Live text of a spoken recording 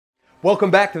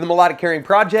Welcome back to the Melodic Caring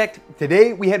Project.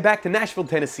 Today we head back to Nashville,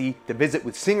 Tennessee to visit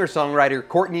with singer-songwriter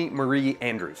Courtney Marie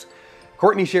Andrews.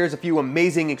 Courtney shares a few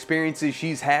amazing experiences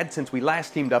she's had since we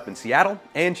last teamed up in Seattle,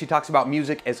 and she talks about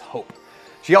music as hope.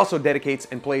 She also dedicates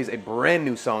and plays a brand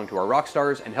new song to our rock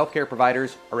stars and healthcare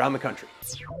providers around the country.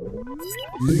 But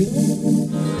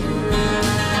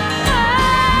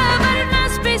it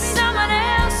must be someone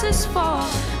else's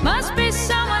fault, must be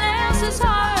someone else's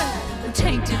heart, the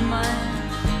tainted mine.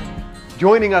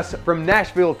 Joining us from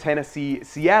Nashville, Tennessee,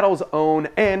 Seattle's own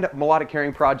and Melodic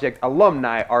Caring Project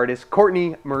alumni artist,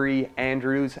 Courtney Marie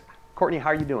Andrews. Courtney, how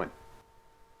are you doing?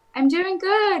 I'm doing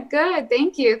good, good.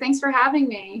 Thank you. Thanks for having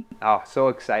me. Oh, so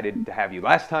excited to have you.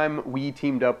 Last time we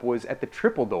teamed up was at the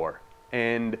Triple Door,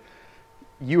 and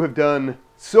you have done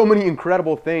so many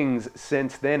incredible things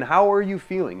since then. How are you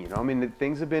feeling? I mean,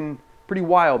 things have been pretty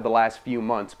wild the last few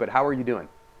months, but how are you doing?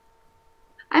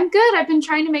 I'm good. I've been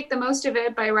trying to make the most of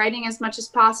it by writing as much as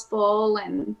possible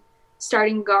and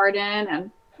starting a garden and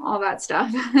all that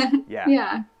stuff. Yeah.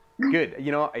 Yeah. Good.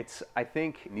 I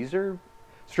think these are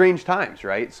strange times,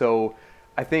 right? So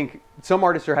I think some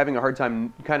artists are having a hard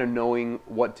time kind of knowing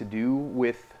what to do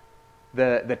with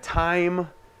the time,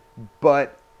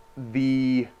 but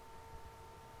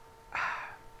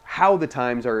how the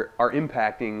times are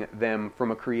impacting them from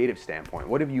a creative standpoint.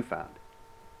 What have you found?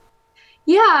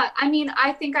 Yeah, I mean,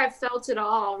 I think I've felt it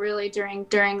all really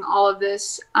during all of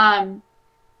this. I'm,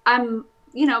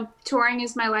 touring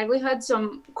is my livelihood, so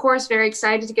I'm of course very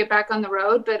excited to get back on the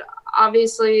road, but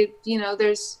obviously,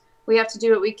 we have to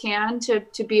do what we can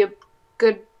to be a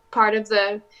good part of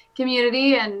the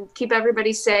community and keep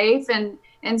everybody safe.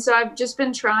 And so I've just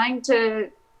been trying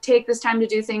to take this time to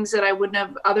do things that I wouldn't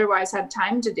have otherwise had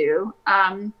time to do.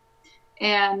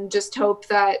 And just hope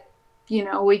that,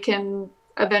 we can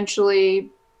eventually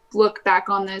look back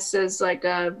on this as like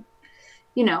a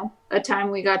time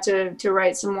we got to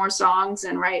write some more songs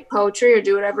and write poetry or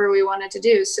do whatever we wanted to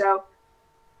do. So,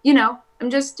 I'm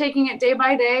just taking it day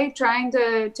by day, trying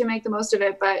to make the most of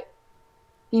it, but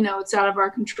it's out of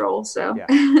our control. So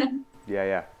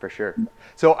Yeah, for sure.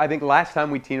 So I think last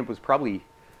time we teamed up was probably,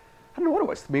 I don't know what it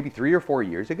was, maybe 3 or 4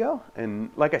 years ago.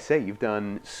 And like I say, you've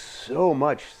done so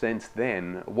much since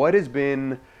then. What has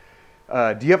been,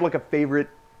 do you have like a favorite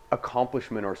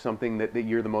accomplishment or something that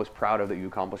you're the most proud of that you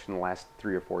accomplished in the last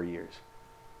 3 or 4 years?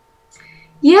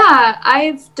 Yeah,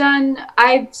 I've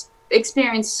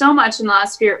experienced so much in the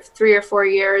last 3 or 4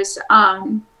 years.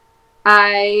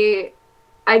 I'd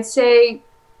say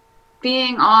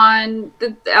being on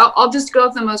I'll just go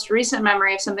with the most recent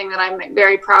memory of something that I'm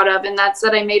very proud of, and that's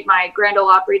that I made my Grand Ole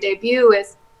Opry debut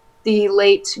with the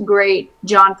late great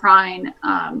John Prine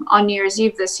on New Year's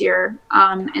Eve this year,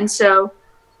 and so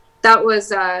that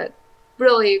was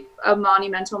really a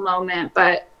monumental moment.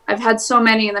 But I've had so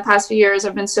many in the past few years.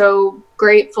 I've been so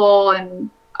grateful and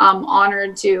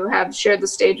honored to have shared the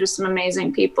stage with some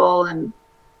amazing people and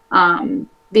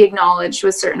be acknowledged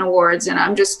with certain awards, and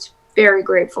I'm just very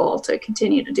grateful to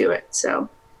continue to do it. So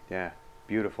yeah,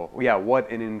 beautiful. Yeah,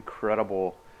 what an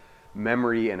incredible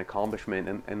memory and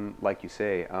accomplishment, and like you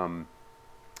say,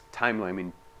 timely. I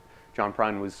mean, John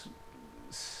Prine was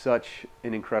such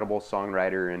an incredible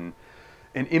songwriter and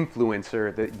an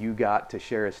influencer. That you got to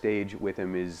share a stage with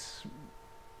him is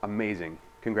amazing.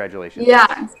 Congratulations.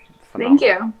 Yeah, thank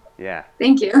you. Yeah,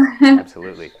 thank you.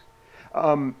 Absolutely.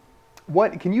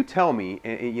 What can you tell me?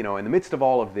 In the midst of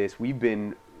all of this, we've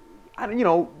been,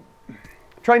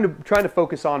 trying to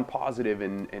focus on positive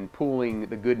and pulling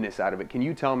the goodness out of it. Can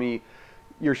you tell me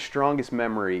your strongest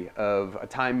memory of a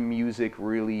time music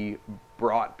really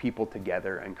brought people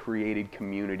together and created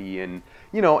community and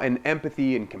and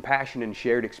empathy and compassion and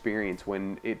shared experience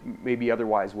when it maybe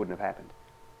otherwise wouldn't have happened?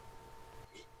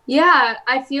 Yeah,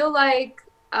 I feel like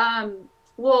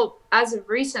well, as of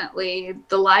recently,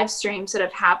 the live streams that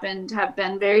have happened have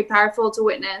been very powerful to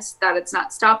witness, that it's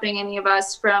not stopping any of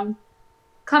us from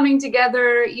coming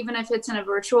together, even if it's in a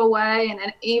virtual way,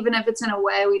 and even if it's in a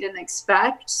way we didn't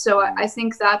expect. So I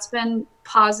think that's been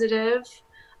positive.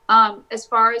 As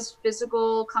far as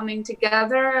physical coming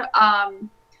together, I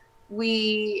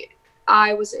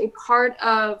was a part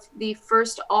of the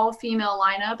first all-female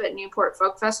lineup at Newport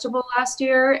Folk Festival last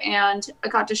year, and I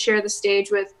got to share the stage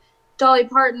with Dolly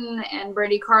Parton and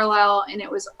Brody Carlisle, and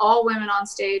it was all women on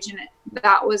stage, and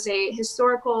that was a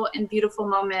historical and beautiful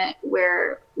moment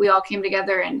where we all came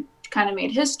together and kind of made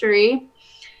history.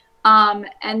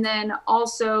 And then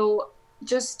also,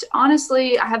 just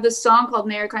honestly, I have this song called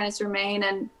May Your Kindness Remain,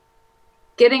 and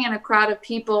getting in a crowd of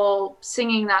people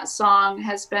singing that song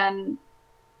has been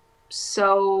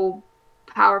so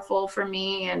powerful for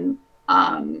me, and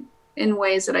in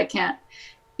ways that I can't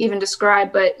even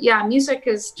describe. But yeah, music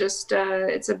is just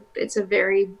it's a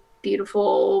very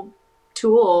beautiful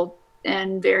tool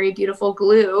and very beautiful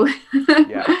glue.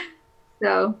 Yeah.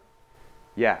 So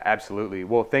yeah, absolutely.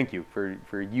 Well, thank you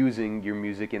for using your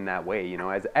music in that way, you know,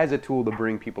 as a tool to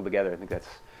bring people together. I think that's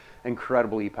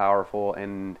incredibly powerful.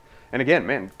 And again,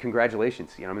 man,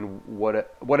 congratulations. You know, I mean,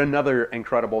 what another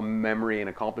incredible memory and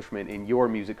accomplishment in your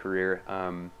music career,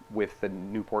 with the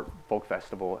Newport Folk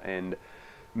Festival and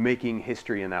making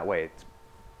history in that way. It's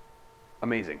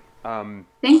amazing.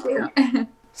 thank you.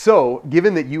 So,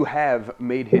 given that you have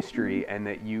made history and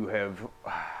that you have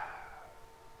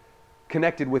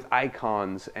connected with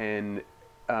icons and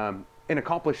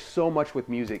accomplished so much with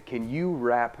music, can you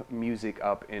wrap music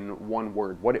up in one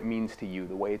word? What it means to you,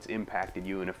 the way it's impacted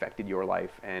you and affected your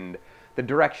life, and the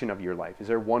direction of your life? Is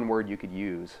there one word you could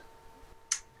use?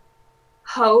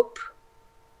 Hope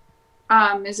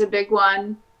is a big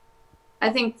one. I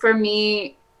think for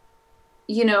me,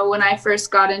 you know, when I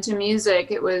first got into music,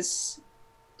 it was,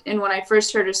 and when I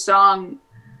first heard a song,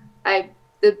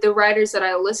 the writers that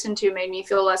I listened to made me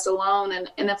feel less alone.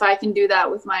 And if I can do that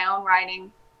with my own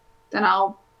writing, then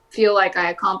I'll feel like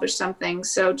I accomplished something.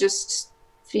 So just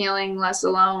feeling less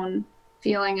alone,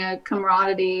 feeling a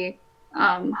camaraderie,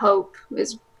 hope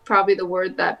is probably the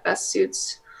word that best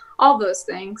suits all those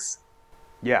things.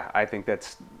 Yeah, I think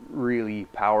that's really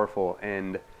powerful,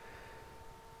 and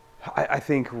I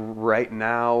think right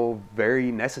now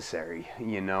very necessary,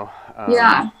 you know.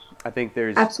 Yeah, I think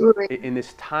there's absolutely, in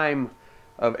this time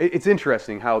of, it's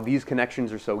interesting how these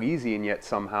connections are so easy, and yet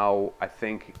somehow I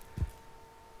think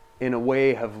in a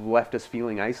way have left us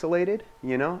feeling isolated,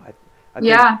 you know. I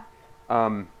yeah.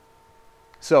 think,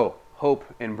 so hope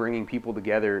and bringing people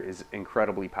together is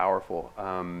incredibly powerful.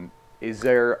 Is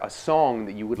there a song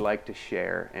that you would like to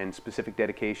share, and specific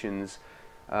dedications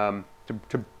to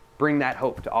bring that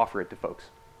hope, to offer it to folks?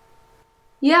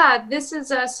 Yeah, this is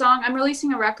a song. I'm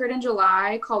releasing a record in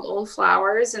July called Old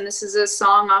Flowers, and this is a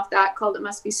song off that called It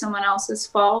Must Be Someone Else's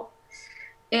Fault.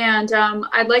 And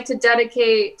I'd like to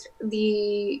dedicate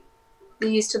these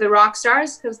to the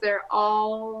RockSTARs, because they're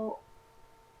all,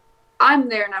 I'm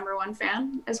their #1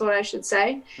 fan, is what I should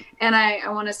say. And I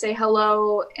want to say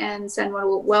hello and send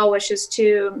well wishes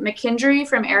to McKindree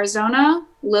from Arizona,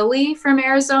 Lilly from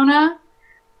Arizona,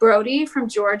 Brody from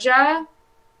Georgia,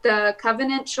 the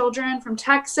Covenant Children from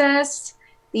Texas,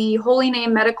 the Holy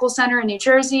Name Medical Center in New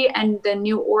Jersey, and the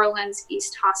New Orleans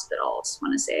East Hospital. Just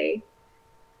want to say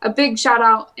a big shout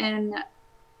out and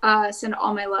send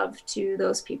all my love to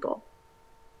those people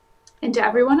and to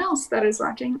everyone else that is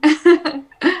watching.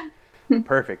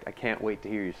 Perfect. I can't wait to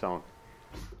hear your song.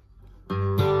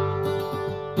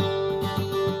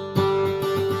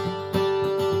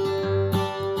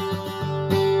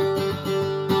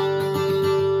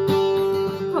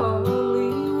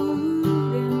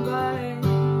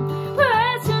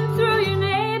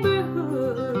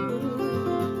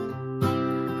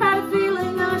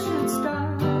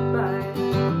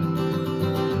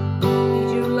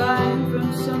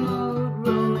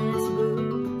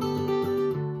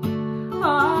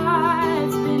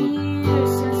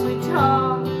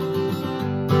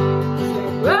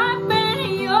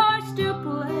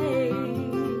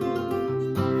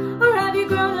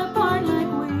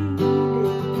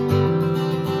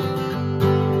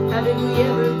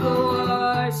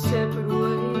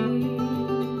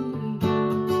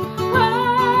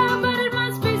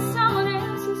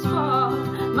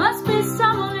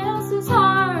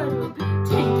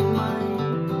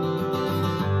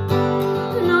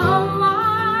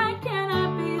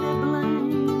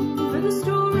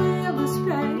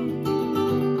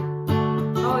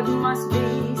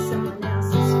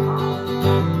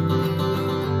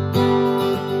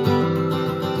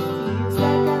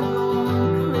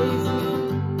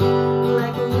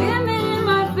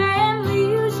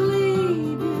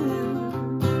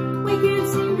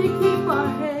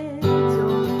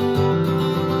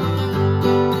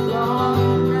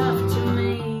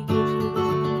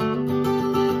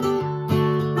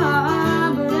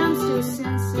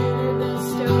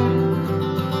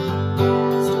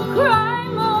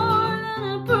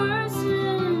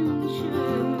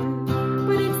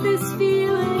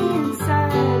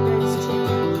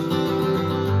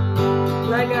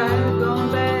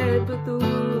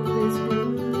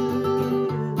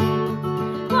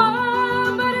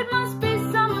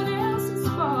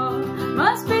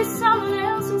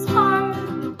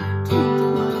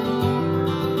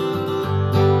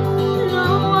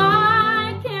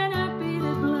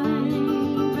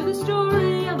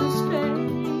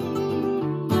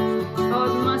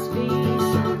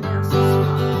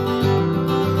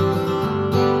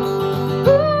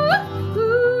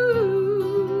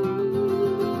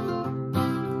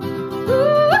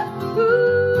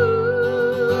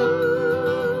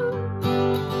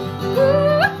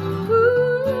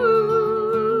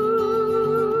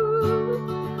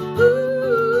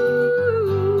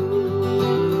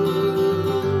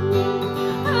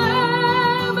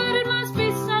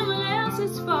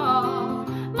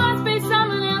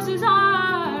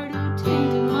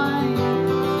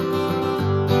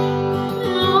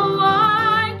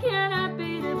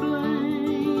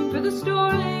 the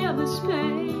story of this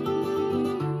pain,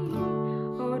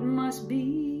 or it must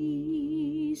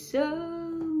be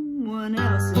someone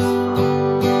else's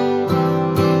fault.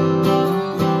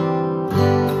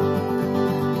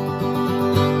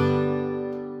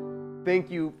 Thank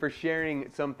you for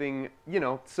sharing something, you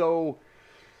know, so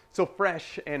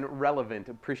fresh and relevant.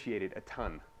 Appreciate it a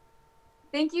ton.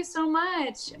 Thank you so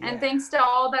much. Yeah. And thanks to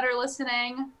all that are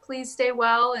listening. Please stay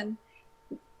well and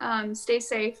stay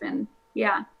safe. And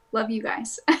yeah, love you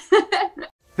guys.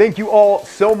 Thank you all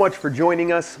so much for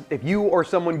joining us. If you or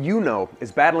someone you know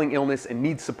is battling illness and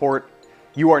needs support,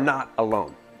 you are not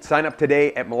alone. Sign up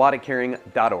today at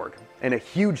melodiccaring.org. And a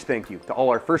huge thank you to all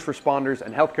our first responders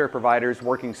and healthcare providers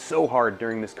working so hard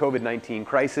during this COVID-19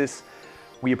 crisis.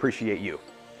 We appreciate you.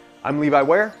 I'm Levi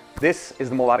Ware. This is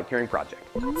the Melodic Caring Project.